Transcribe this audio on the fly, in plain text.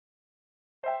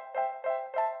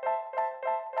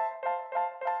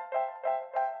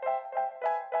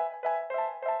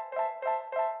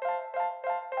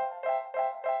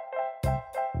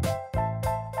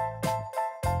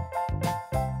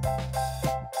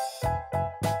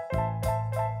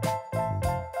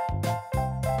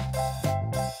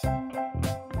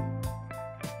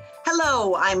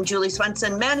Hello, I'm Julie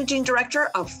Swenson, Managing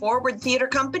Director of Forward Theater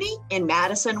Company in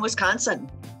Madison, Wisconsin.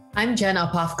 I'm Jen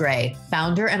Uphoff-Gray,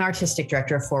 founder and artistic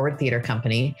director of Forward Theater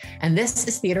Company, and this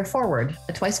is Theater Forward,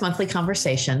 a twice-monthly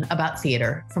conversation about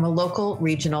theater from a local,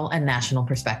 regional, and national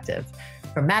perspective.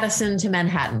 From Madison to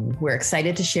Manhattan, we're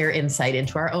excited to share insight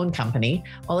into our own company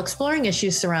while exploring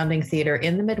issues surrounding theater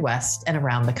in the Midwest and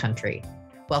around the country.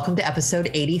 Welcome to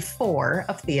episode 84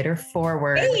 of Theater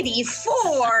Forward.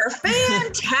 84,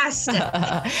 fantastic.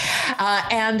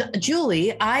 And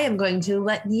Julie, I am going to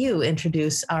let you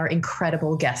introduce our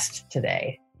incredible guest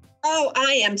today. Oh,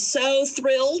 I am so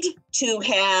thrilled to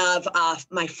have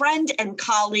my friend and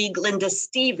colleague, Linda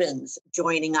Stevens,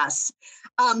 joining us.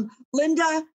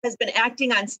 Linda has been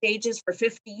acting on stages for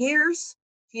 50 years.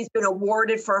 She's been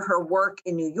awarded for her work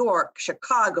in New York,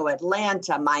 Chicago,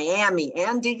 Atlanta, Miami,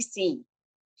 and DC.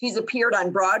 She's appeared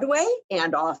on Broadway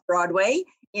and off-Broadway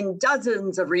in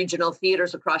dozens of regional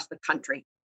theaters across the country.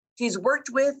 She's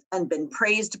worked with and been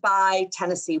praised by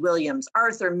Tennessee Williams,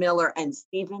 Arthur Miller, and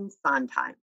Stephen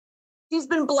Sondheim. She's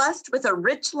been blessed with a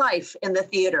rich life in the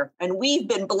theater, and we've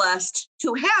been blessed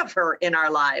to have her in our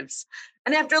lives.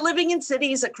 And after living in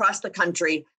cities across the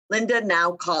country, Linda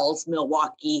now calls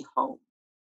Milwaukee home.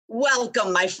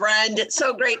 Welcome, my friend. It's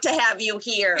so great to have you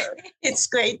here. It's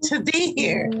great to be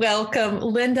here. Welcome,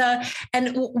 Linda.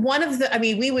 And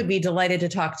we would be delighted to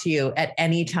talk to you at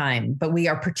any time, but we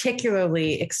are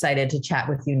particularly excited to chat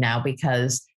with you now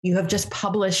because you have just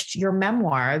published your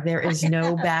memoir, There Is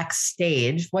No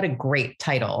Backstage. What a great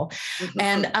title.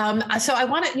 And so I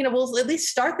want to, we'll at least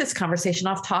start this conversation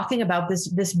off talking about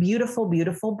this beautiful,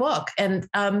 beautiful book. And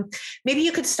maybe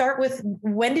you could start with,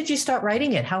 when did you start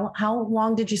writing it? How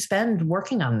long did you spend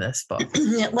working on this book?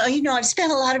 Well, I've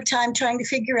spent a lot of time trying to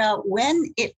figure out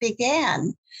when it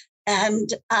began.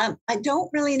 And I don't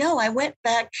really know. I went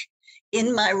back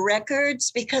in my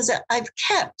records because I've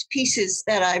kept pieces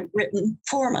that I've written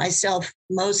for myself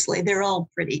mostly. They're all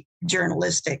pretty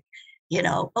journalistic,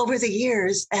 over the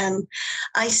years. And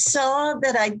I saw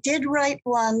that I did write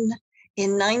one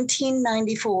in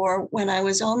 1994 when I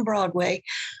was on Broadway,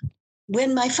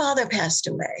 when my father passed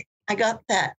away. I got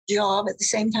that job at the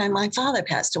same time my father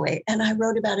passed away, and I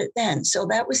wrote about it then. So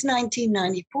that was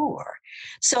 1994.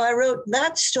 So I wrote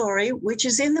that story, which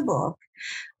is in the book.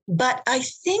 But I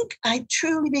think I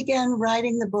truly began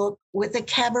writing the book with the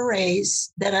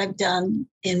cabarets that I've done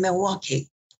in Milwaukee.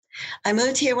 I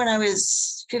moved here when I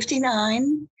was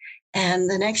 59, and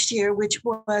the next year, which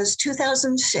was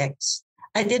 2006,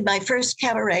 I did my first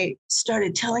cabaret,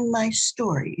 started telling my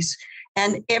stories.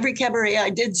 And every cabaret I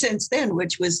did since then,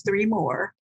 which was 3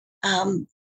 more,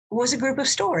 was a group of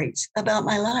stories about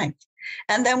my life.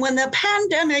 And then when the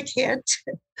pandemic hit,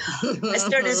 I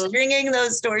started stringing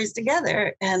those stories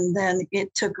together, and then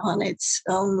it took on its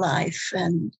own life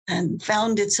and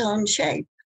found its own shape.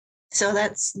 So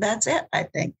that's it, I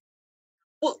think.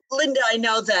 Well, Linda, I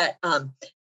know that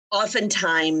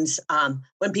oftentimes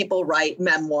when people write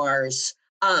memoirs,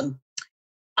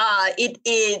 it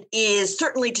is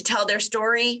certainly to tell their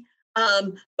story,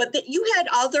 but that you had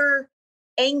other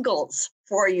angles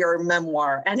for your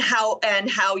memoir and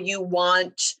how you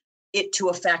want it to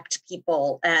affect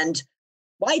people, and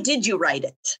why did you write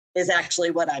it is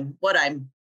actually what I'm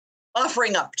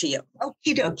offering up to you.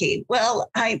 Okie dokie.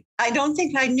 Well, I don't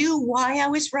think I knew why I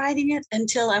was writing it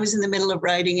until I was in the middle of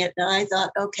writing it, and I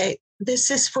thought, okay,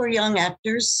 this is for young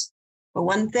actors. For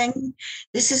one thing,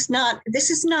 this is not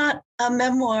a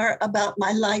memoir about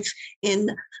my life in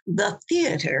the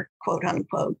theater, quote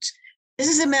unquote. This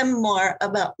is a memoir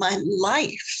about my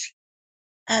life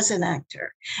as an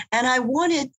actor. And I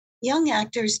wanted young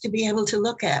actors to be able to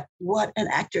look at what an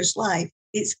actor's life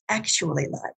is actually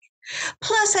like.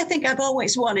 Plus, I think I've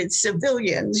always wanted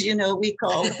civilians, we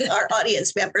call our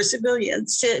audience members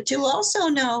civilians, to also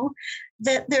know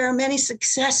that there are many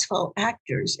successful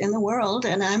actors in the world,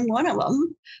 and I'm one of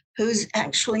them, who's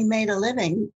actually made a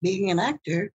living being an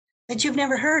actor that you've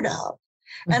never heard of.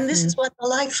 And this is what the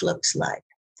life looks like.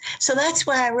 So that's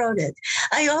why I wrote it.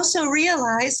 I also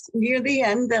realized near the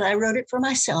end that I wrote it for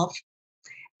myself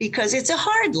because it's a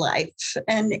hard life,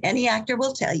 and any actor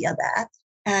will tell you that.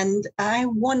 And I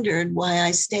wondered why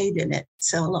I stayed in it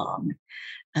so long.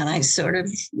 And I sort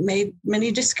of made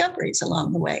many discoveries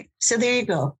along the way. So there you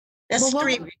go. That's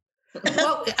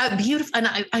beautiful.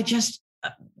 And I just,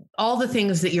 all the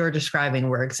things that you're describing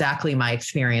were exactly my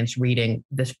experience reading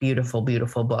this beautiful,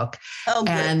 beautiful book. Oh,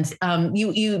 good. And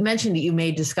you mentioned that you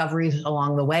made discoveries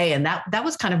along the way. And that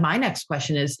was kind of my next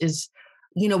question is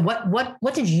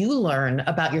what did you learn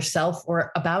about yourself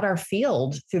or about our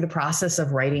field through the process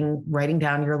of writing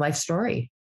down your life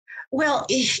story? Well,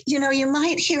 you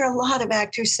might hear a lot of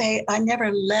actors say, I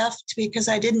never left because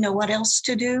I didn't know what else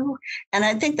to do. And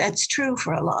I think that's true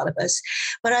for a lot of us.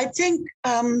 But I think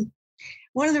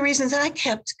one of the reasons I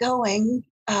kept going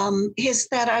is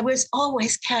that I was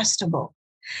always castable.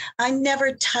 I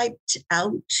never typed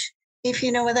out, if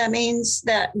you know what that means.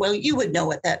 Well, you would know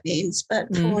what that means,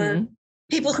 but for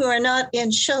people who are not in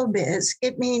showbiz,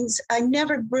 it means I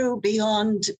never grew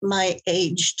beyond my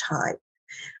age type.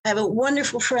 I have a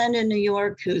wonderful friend in New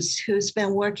York who's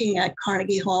been working at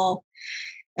Carnegie Hall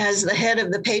as the head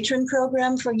of the patron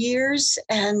program for years.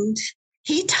 And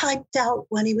he typed out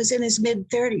when he was in his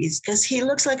mid-30s because he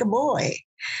looks like a boy.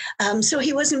 So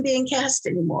he wasn't being cast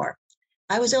anymore.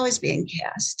 I was always being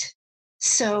cast.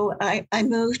 So I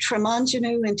moved from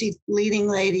ingenue into leading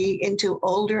lady, into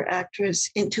older actress,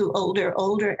 into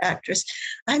older actress.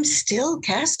 I'm still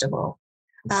castable,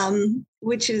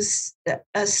 which is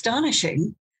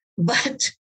astonishing,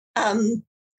 but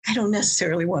I don't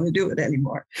necessarily want to do it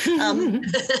anymore. And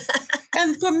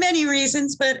for many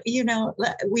reasons, but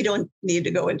we don't need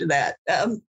to go into that.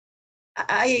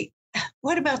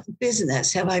 What about the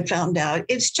business? Have I found out?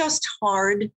 It's just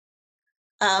hard.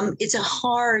 It's a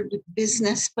hard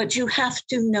business, but you have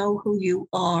to know who you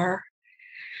are.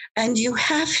 And you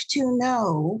have to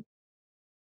know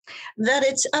that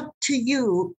it's up to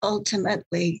you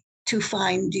ultimately to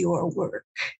find your work.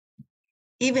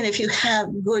 Even if you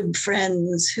have good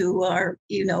friends who are,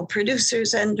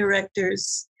 producers and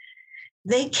directors,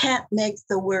 they can't make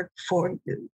the work for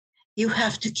you. You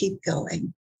have to keep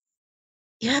going.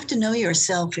 You have to know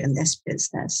yourself in this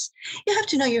business. You have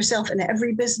to know yourself in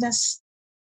every business,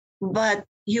 but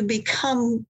you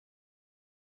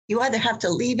either have to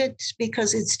leave it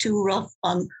because it's too rough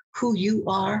on who you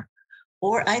are,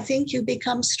 or I think you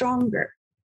become stronger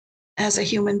as a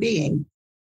human being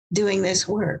doing this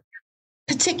work,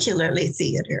 particularly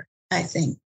theater, I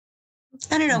think.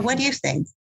 I don't know. What do you think?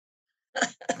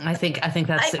 I think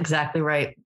that's exactly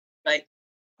right. Right.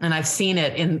 And I've seen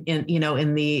it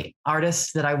in the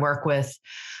artists that I work with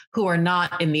who are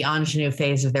not in the ingenue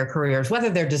phase of their careers, whether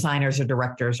they're designers or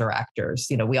directors or actors.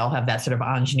 We all have that sort of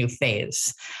ingenue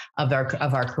phase of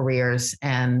our careers.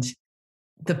 And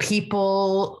the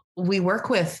people we work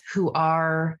with who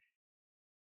are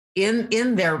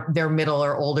in their middle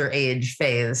or older age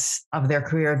phase of their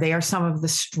career, they are some of the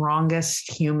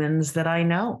strongest humans that I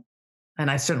know. And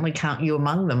I certainly count you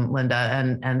among them, Linda.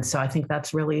 And so I think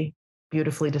that's really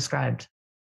beautifully described.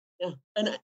 Yeah.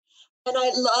 And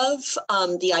I love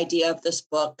the idea of this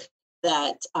book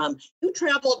that you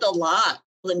traveled a lot,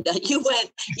 Linda. You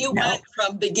went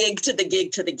from the gig to the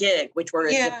gig to the gig, which were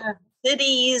in different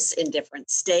cities, in different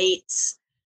states.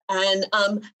 And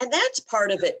that's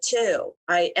part of it too.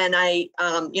 I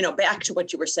back to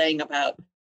what you were saying about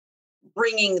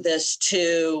bringing this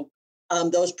to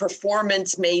those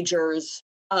performance majors,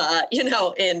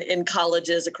 in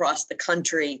colleges across the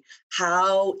country,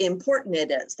 how important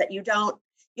it is that you don't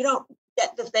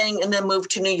get the thing and then move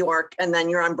to New York and then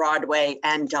you're on Broadway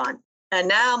and done. And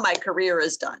now my career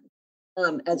is done.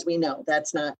 As we know,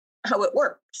 that's not how it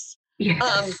works.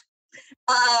 Yes.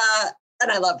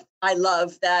 And I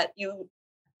love that you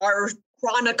are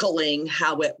chronicling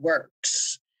how it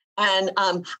works. And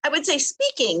I would say,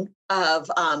 speaking of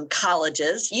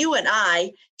colleges, you and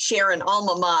I share an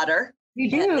alma mater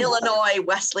at Illinois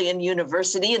Wesleyan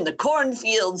University in the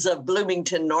cornfields of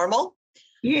Bloomington Normal.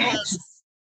 Yes.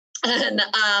 And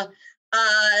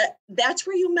that's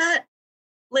where you met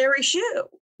Larry Shue.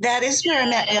 That is where I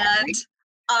met Larry.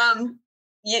 And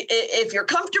if you're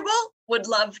comfortable, would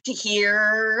love to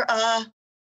hear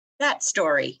that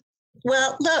story.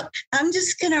 Well, look, I'm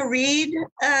just going to read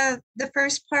the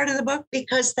first part of the book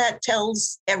because that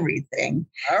tells everything.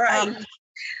 All right.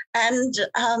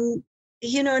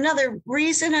 Another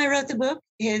reason I wrote the book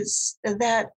is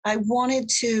that I wanted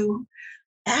to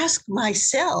ask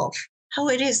myself how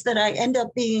it is that I end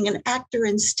up being an actor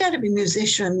instead of a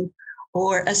musician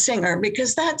or a singer,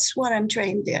 because that's what I'm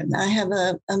trained in. I have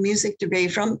a music degree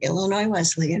from Illinois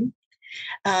Wesleyan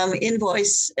in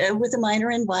voice with a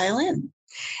minor in violin.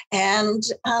 And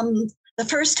the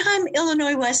first time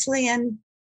Illinois Wesleyan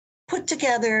put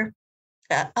together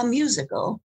a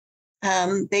musical,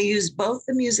 they used both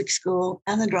the music school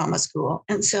and the drama school.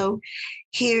 And so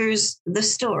here's the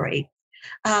story.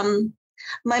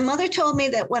 My mother told me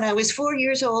that when I was 4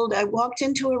 years old, I walked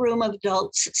into a room of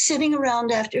adults sitting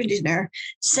around after dinner,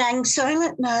 sang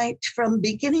Silent Night from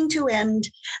beginning to end,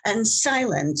 and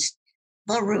silenced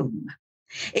the room.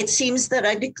 It seems that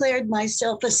I declared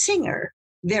myself a singer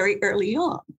very early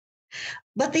on.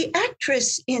 But the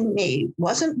actress in me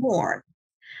wasn't born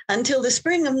until the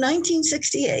spring of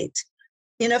 1968,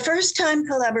 in a first-time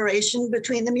collaboration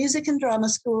between the music and drama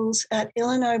schools at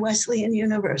Illinois Wesleyan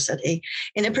University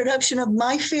in a production of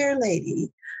My Fair Lady.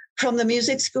 From the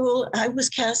music school, I was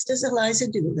cast as Eliza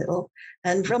Doolittle,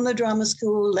 and from the drama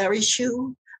school, Larry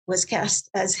Shue was cast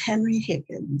as Henry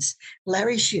Higgins.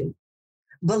 Larry Shue,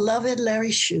 beloved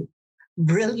Larry Shue,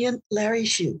 brilliant Larry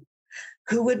Shue,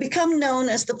 who would become known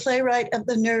as the playwright of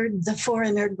The Nerd, The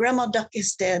Foreigner, Grandma Duck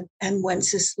is Dead, and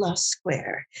Wenceslas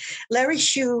Square. Larry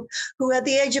Shue, who at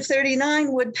the age of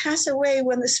 39 would pass away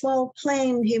when the small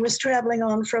plane he was traveling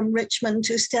on from Richmond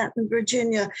to Staunton,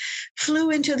 Virginia,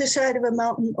 flew into the side of a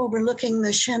mountain overlooking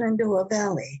the Shenandoah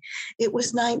Valley. It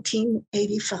was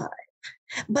 1985.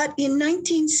 But in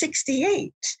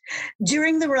 1968,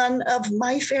 during the run of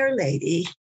My Fair Lady,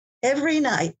 every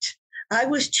night, I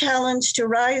was challenged to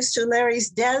rise to Larry's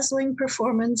dazzling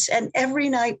performance, and every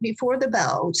night before the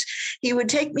bows, he would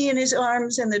take me in his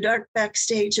arms in the dark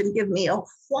backstage and give me a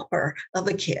whopper of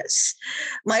a kiss.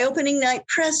 My opening night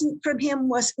present from him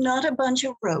was not a bunch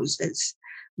of roses,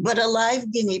 but a live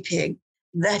guinea pig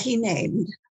that he named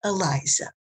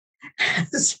Eliza.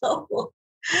 So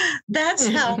that's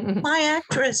how my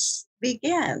actress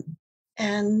began,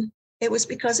 and it was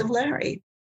because of Larry.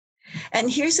 And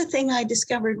here's the thing I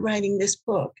discovered writing this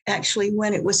book. Actually,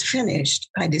 when it was finished,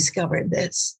 I discovered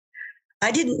this.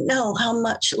 I didn't know how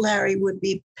much Larry would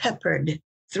be peppered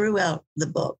throughout the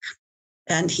book,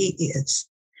 and he is.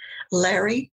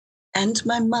 Larry and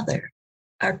my mother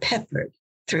are peppered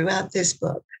throughout this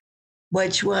book,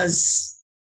 which was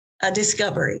a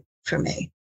discovery for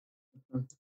me.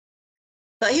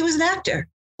 But he was an actor.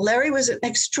 Larry was an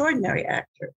extraordinary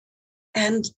actor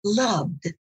and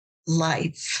loved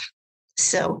life.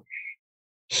 So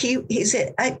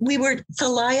we were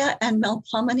Thalia and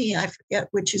Melpomene, I forget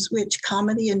which is which,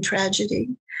 comedy and tragedy.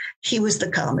 He was the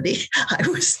comedy, I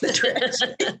was the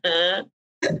tragedy.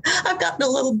 I've gotten a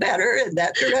little better in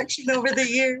that direction over the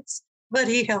years, but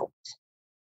he helped.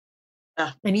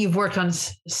 And you've worked on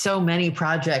so many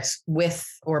projects with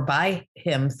or by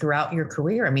him throughout your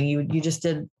career. I mean, you just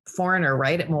did Foreigner,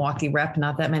 right, at Milwaukee Rep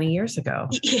not that many years ago.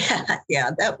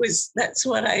 Yeah. That's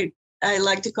what I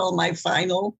like to call my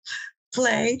final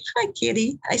play. Hi,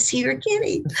 Kitty. I see your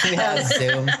kitty. Yeah,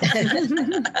 Zoom.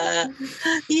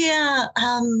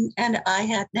 And I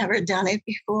had never done it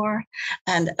before,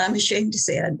 and I'm ashamed to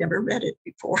say I'd never read it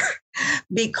before.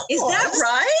 Because is that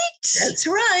right? That's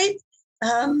right.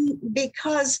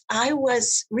 Because I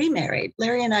was remarried.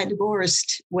 Larry and I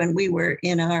divorced when we were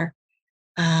in our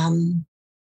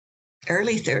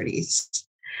early 30s,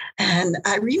 and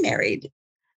I remarried.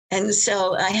 And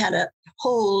so I had a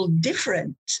whole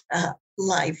different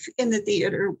life in the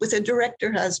theater with a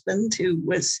director husband who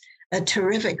was a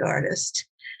terrific artist.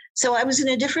 So I was in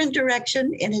a different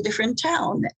direction in a different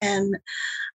town. And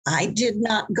I did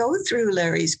not go through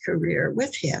Larry's career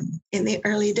with him in the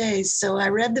early days. So I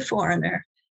read The Foreigner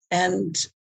and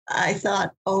I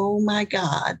thought, oh my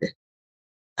God,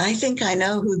 I think I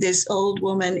know who this old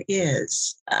woman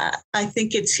is. I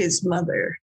think it's his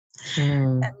mother.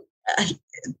 And,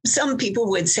 some people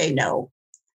would say no.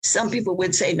 Some people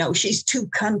would say no, she's too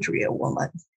country a woman.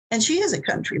 And she is a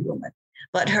country woman.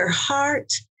 But her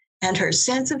heart and her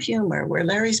sense of humor were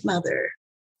Larry's mother.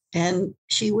 And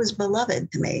she was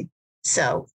beloved to me.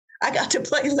 So I got to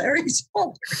play Larry's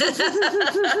mother.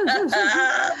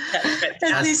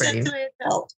 At least that's the way it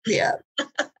felt. Yeah.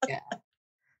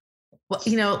 Well,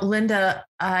 Linda,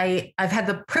 I've had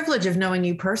the privilege of knowing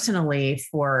you personally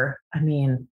for,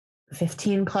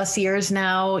 15 plus years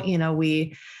now. You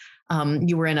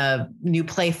were in a new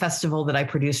play festival that I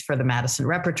produced for the Madison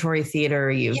Repertory Theater.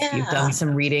 You've done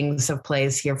some readings of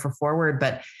plays here for Forward,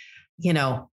 but you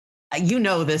know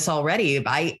this already.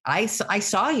 I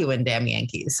saw you in Damn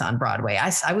Yankees on Broadway.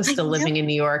 I was still living in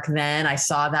New York then. I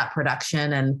saw that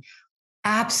production and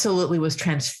absolutely was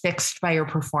transfixed by your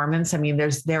performance. I mean,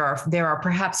 there are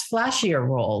perhaps flashier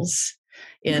roles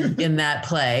in that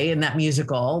play, in that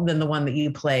musical, than the one that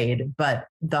you played, but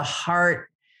the heart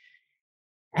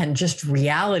and just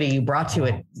reality you brought to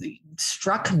it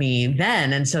struck me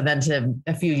then. And so then to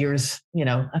a few years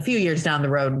down the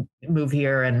road, move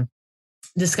here and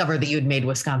discover that you'd made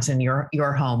Wisconsin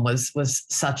your home was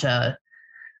such a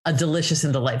delicious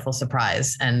and delightful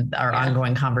surprise. And our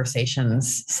ongoing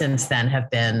conversations since then have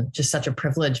been just such a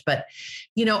privilege. But,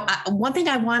 one thing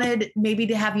I wanted maybe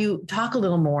to have you talk a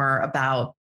little more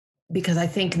about, because I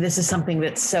think this is something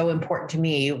that's so important to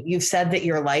me. You've said that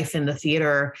your life in the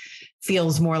theater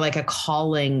feels more like a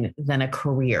calling than a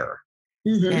career.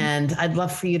 Mm-hmm. And I'd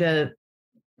love for you to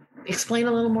explain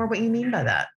a little more what you mean by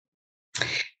that.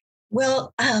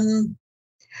 Well,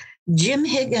 Jim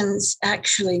Higgins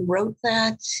actually wrote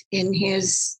that in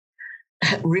his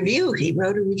review. He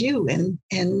wrote a review in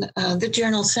the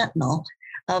Journal Sentinel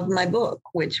of my book,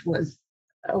 which was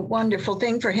a wonderful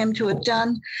thing for him to have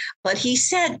done. But he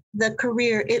said the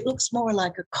career, it looks more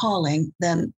like a calling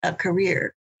than a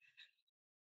career.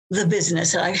 The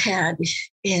business I've had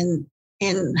in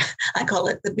I call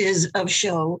it the biz of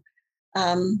show.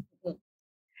 I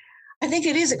think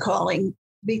it is a calling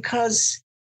because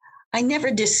I never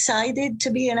decided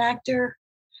to be an actor.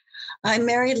 I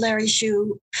married Larry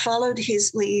Shue, followed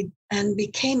his lead, and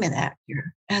became an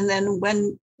actor. And then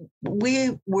when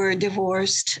we were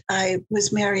divorced, I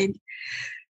was married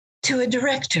to a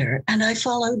director and I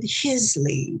followed his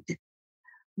lead.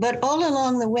 But all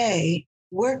along the way,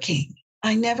 working,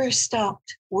 I never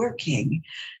stopped working.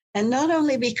 And not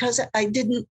only because I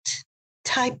didn't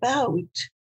type out,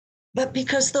 but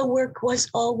because the work was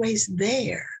always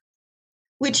there,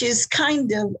 which is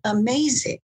kind of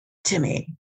amazing to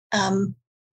me,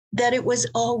 that it was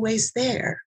always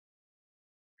there.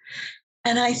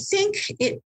 And I think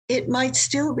it might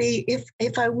still be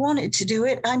if I wanted to do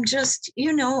it. I'm just,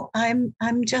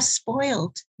 I'm just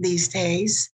spoiled these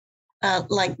days,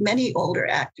 like many older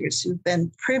actors who've been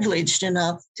privileged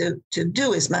enough to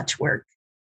do as much work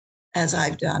as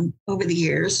I've done over the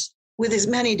years with as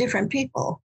many different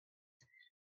people.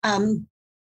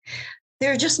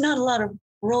 There are just not a lot of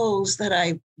roles that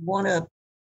I want to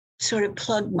sort of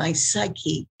plug my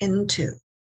psyche into.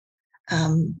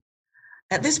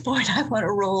 At this point, I want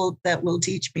a role that will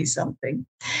teach me something,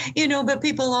 but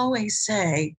people always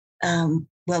say,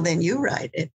 well, then you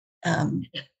write it.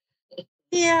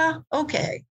 Yeah,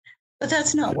 okay. But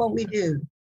that's not what we do.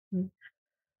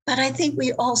 But I think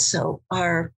we also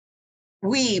are,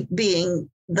 we being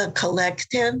the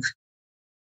collective,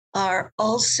 are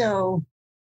also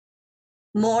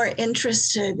more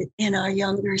interested in our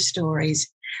younger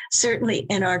stories, certainly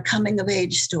in our coming of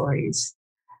age stories,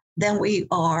 than we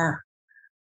are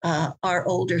our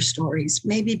older stories,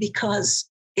 maybe because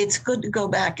it's good to go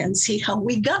back and see how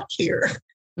we got here,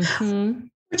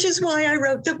 which is why I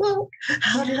wrote the book.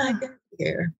 How did I get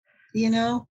here?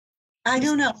 I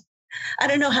don't know. I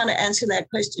don't know how to answer that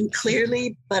question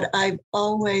clearly, but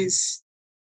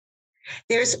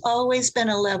there's always been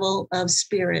a level of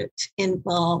spirit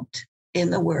involved in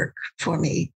the work for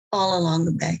me all along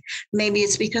the way. Maybe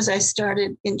it's because I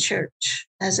started in church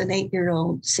as an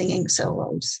 8-year-old singing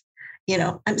solos.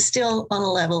 I'm still on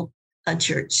a level, a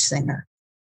church singer.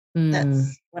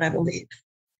 That's what I believe.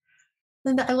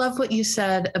 Linda, I love what you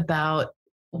said about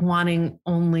wanting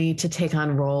only to take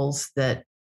on roles that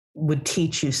would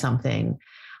teach you something.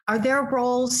 Are there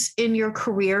roles in your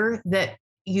career that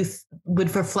you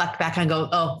would reflect back and go,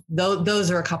 oh,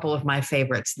 those are a couple of my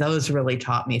favorites. Those really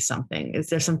taught me something. Is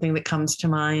there something that comes to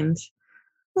mind?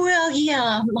 Well,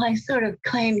 yeah, my sort of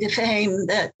claim to fame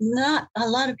that not a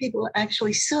lot of people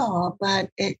actually saw, but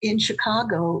in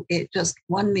Chicago, it just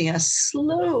won me a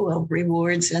slew of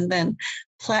rewards and then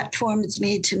platformed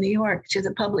me to New York, to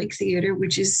the Public Theater,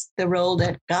 which is the role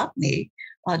that got me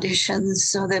auditions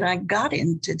so that I got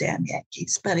into Damn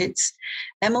Yankees. But it's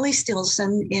Emily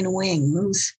Stilson in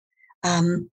Wings.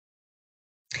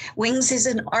 Wings is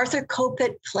an Arthur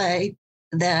Kopit play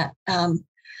that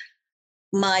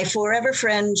my forever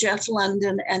friend, Jeff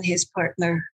London, and his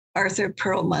partner, Arthur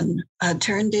Perlman,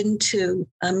 turned into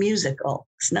a musical.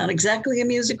 It's not exactly a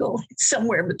musical. It's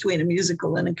somewhere between a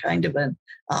musical and a kind of an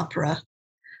opera.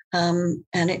 And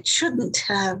it shouldn't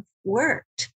have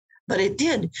worked, but it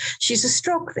did. She's a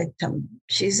stroke victim.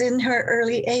 She's in her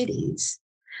early 80s.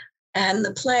 And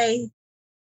the play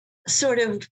sort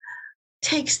of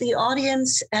takes the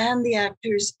audience and the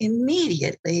actors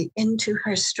immediately into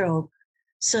her stroke.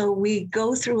 So we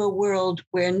go through a world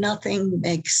where nothing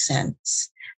makes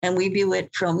sense, and we view it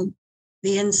from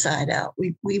the inside out.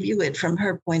 We view it from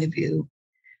her point of view.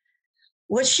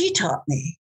 What she taught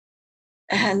me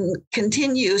and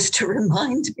continues to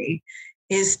remind me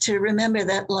is to remember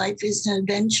that life is an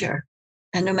adventure.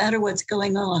 And no matter what's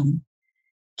going on,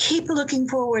 keep looking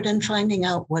forward and finding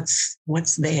out what's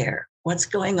there, what's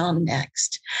going on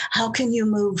next. How can you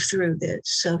move through this?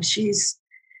 So she's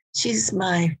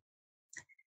my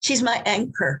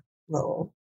anchor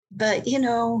role. But,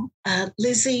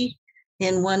 Lizzie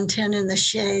in 110 in the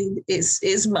Shade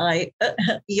is my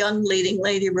young leading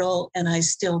lady role. And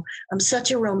I'm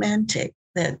such a romantic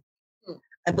that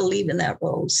I believe in that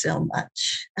role so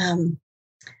much. And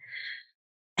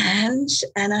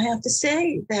I have to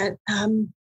say that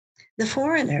the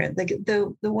Foreigner,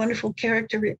 the wonderful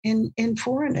character in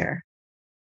Foreigner,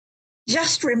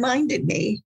 just reminded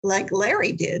me, like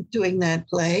Larry did doing that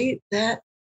play, that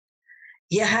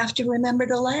you have to remember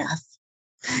to laugh.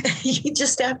 You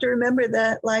just have to remember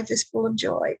that life is full of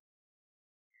joy.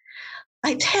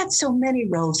 I've had so many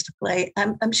roles to play.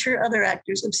 I'm sure other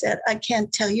actors have said, I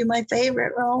can't tell you my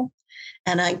favorite role,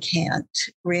 and I can't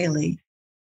really.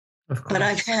 Of course. But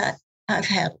I've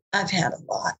had a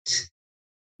lot.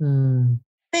 Mm.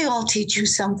 They all teach you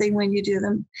something when you do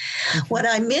them. Mm-hmm. What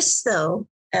I miss, though,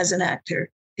 as an actor,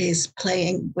 is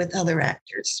playing with other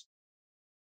actors,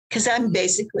 because I'm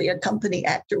basically a company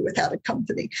actor without a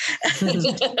company.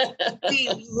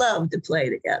 We love to play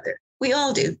together. We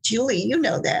all do. Julie, you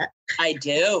know that. I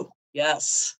do.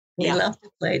 Yes. We love to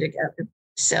play together.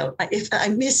 So if I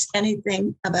miss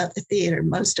anything about the theater,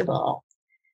 most of all,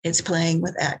 it's playing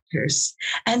with actors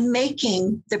and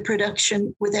making the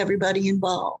production with everybody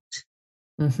involved.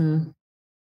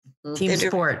 Mm-hmm. Team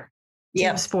sport.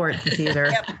 Yep. Team sport, the theater.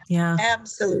 Yep. Yeah.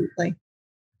 Absolutely.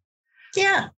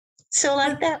 Yeah. So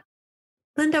like that.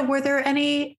 Linda, were there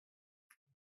any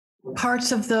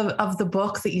parts of the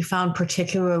book that you found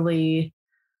particularly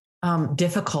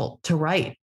difficult to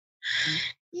write?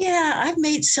 Yeah, I've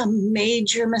made some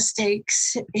major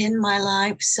mistakes in my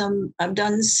life. I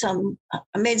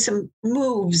made some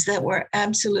moves that were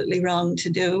absolutely wrong to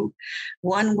do.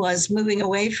 One was moving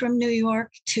away from New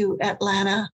York to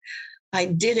Atlanta. I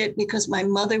did it because my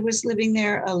mother was living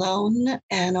there alone,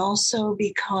 and also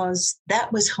because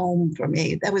that was home for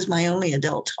me. That was my only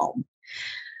adult home.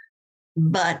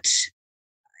 But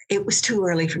it was too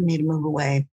early for me to move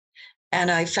away.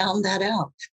 And I found that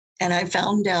out. And I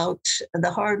found out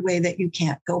the hard way that you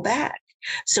can't go back.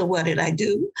 So what did I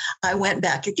do? I went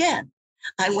back again.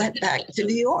 I went back to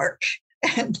New York.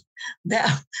 And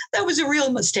that was a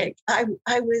real mistake. I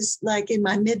was like in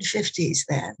my mid-50s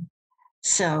then.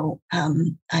 So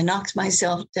I knocked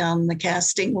myself down the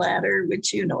casting ladder,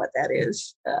 which you know what that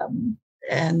is.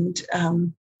 And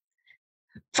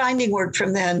finding work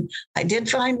from then, I did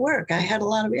find work. I had a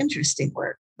lot of interesting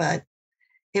work, but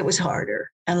it was harder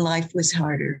and life was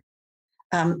harder.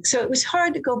 So it was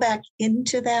hard to go back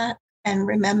into that and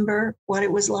remember what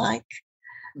it was like.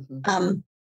 Mm-hmm.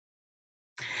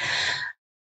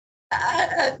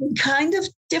 Kind of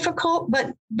difficult,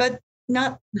 but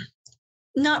not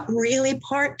really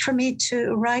part for me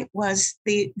to write was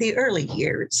the early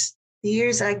years, the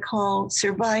years I call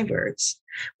survivors,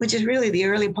 which is really the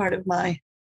early part of my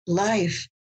life.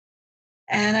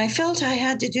 And I felt I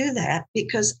had to do that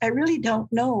because I really don't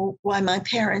know why my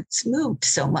parents moved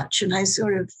so much. And I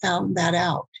sort of found that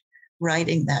out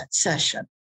writing that session.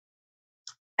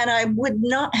 And I would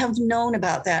not have known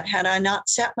about that had I not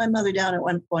sat my mother down at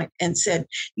one point and said,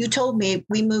 you told me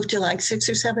we moved to like 6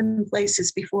 or 7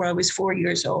 places before I was 4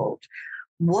 years old.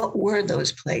 What were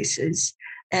those places?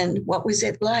 And what was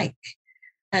it like?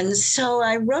 And so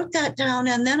I wrote that down,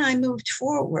 and then I moved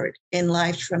forward in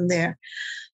life from there.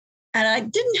 And I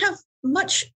didn't have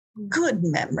much good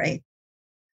memory,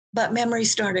 but memory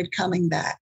started coming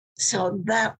back. So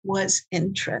that was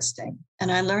interesting.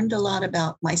 And I learned a lot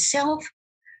about myself,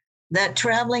 that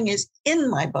traveling is in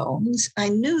my bones. I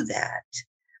knew that.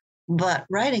 But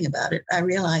writing about it, I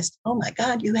realized, oh my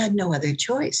God, you had no other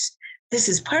choice. This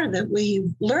is part of the way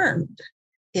you learned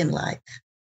in life.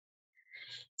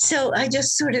 So I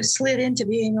just sort of slid into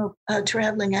being a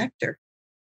traveling actor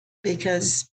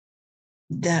because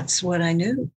that's what I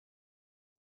knew.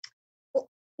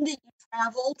 You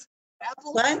traveled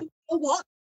what? to Milwaukee.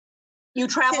 You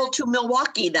traveled to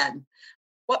Milwaukee then.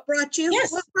 What brought you?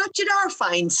 Yes. What brought you to our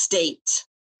fine state?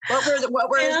 What were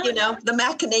the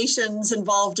machinations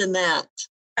involved in that?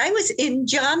 I was in.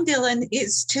 John Dillon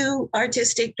is 2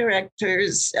 artistic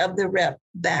directors of the Rep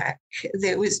back.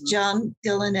 There was John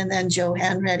Dillon and then Joe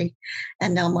Hanreddy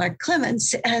and now Mark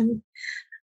Clements. And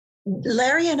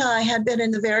Larry and I had been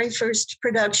in the very first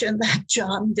production that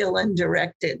John Dillon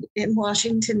directed in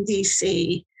Washington,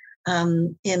 D.C.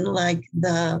 In like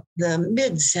the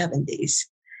mid-70s.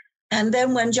 And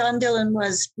then when John Dillon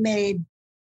was made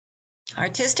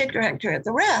artistic director at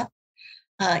the Rep,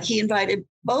 he invited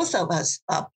both of us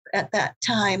up. At that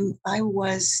time, I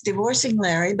was divorcing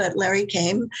Larry, but Larry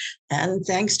came. And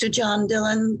thanks to John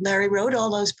Dillon, Larry wrote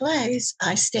all those plays.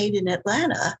 I stayed in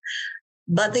Atlanta.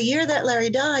 But the year that Larry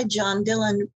died, John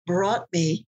Dillon brought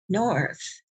me north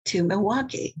to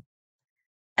Milwaukee.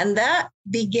 And that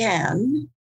began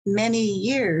many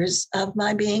years of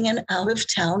my being an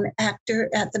out-of-town actor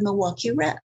at the Milwaukee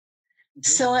Rep.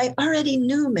 So I already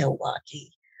knew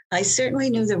Milwaukee. I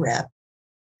certainly knew the Rep.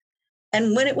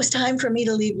 And when it was time for me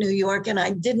to leave New York, and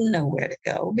I didn't know where to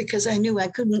go because I knew I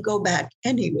couldn't go back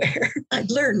anywhere.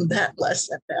 I'd learned that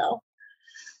lesson now.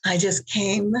 I just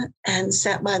came and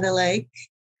sat by the lake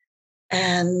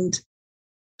and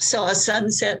saw a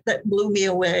sunset that blew me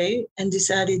away and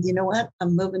decided, you know what,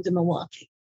 I'm moving to Milwaukee.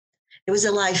 It was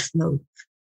a life move,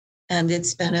 and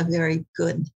it's been a very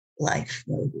good life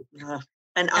move.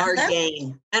 And our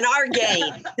gain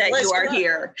that you are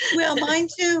here. Well, mine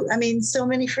too. I mean, so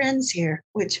many friends here,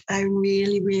 which I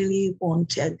really, really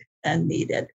wanted and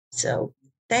needed. So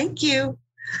thank you.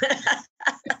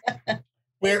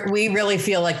 We really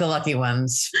feel like the lucky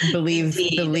ones. Believe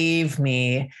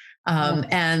me.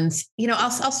 And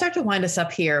I'll start to wind us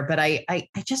up here, but I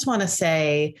just want to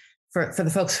say for the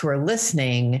folks who are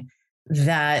listening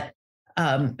that,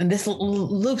 and this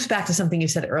loops back to something you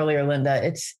said earlier,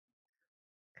 Linda.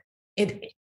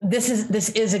 This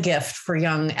is a gift for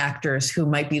young actors who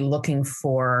might be looking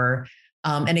for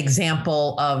an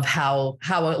example of how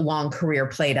a long career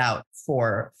played out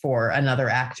for another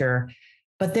actor.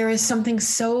 But there is something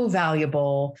so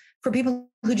valuable for people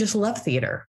who just love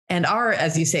theater and are,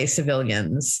 as you say,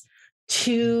 civilians,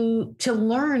 to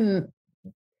learn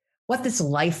what this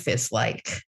life is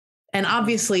like. And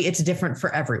obviously it's different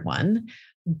for everyone,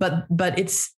 but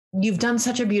you've done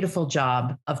such a beautiful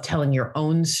job of telling your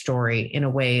own story in a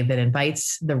way that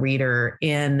invites the reader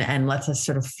in and lets us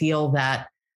sort of feel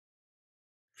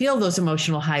those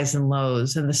emotional highs and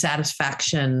lows and the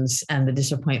satisfactions and the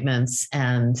disappointments.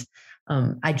 And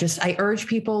I urge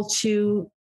people to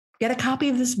get a copy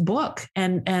of this book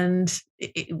and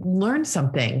learn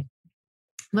something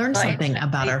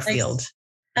about our field.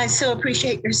 I so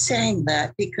appreciate your saying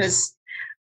that, because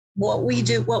what we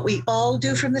all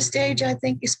do from the stage, I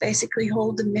think, is basically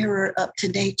hold the mirror up to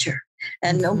nature.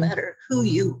 And no matter who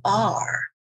you are,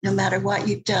 no matter what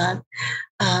you've done,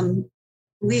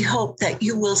 we hope that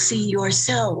you will see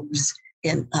yourselves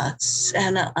in us.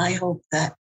 And I hope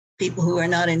that people who are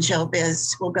not in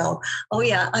showbiz will go, oh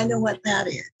yeah, I know what that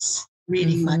is.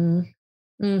 Reading my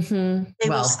They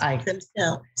will see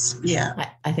themselves. Yeah.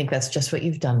 I think that's just what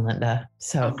you've done, Linda.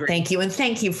 So thank you. And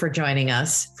thank you for joining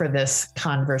us for this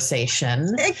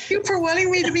conversation. Thank you for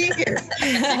wanting me to be here.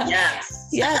 Yes.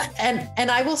 Yes. And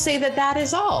I will say that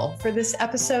is all for this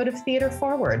episode of Theater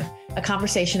Forward, a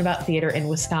conversation about theater in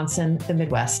Wisconsin, the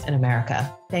Midwest, and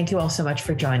America. Thank you all so much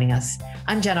for joining us.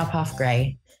 I'm Jen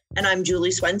Ophoff-Gray. And I'm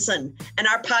Julie Swenson. And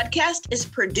our podcast is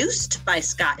produced by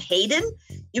Scott Hayden.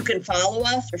 You can follow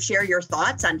us or share your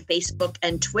thoughts on Facebook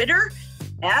and Twitter.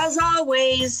 As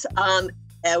always,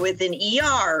 with an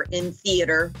ER in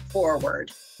Theater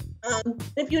Forward.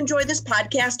 If you enjoy this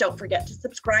podcast, don't forget to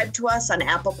subscribe to us on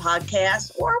Apple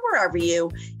Podcasts or wherever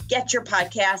you get your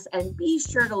podcasts, and be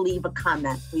sure to leave a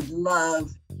comment. We'd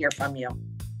love to hear from you.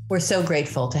 We're so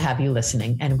grateful to have you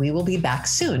listening, and we will be back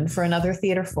soon for another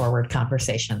Theater Forward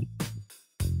conversation.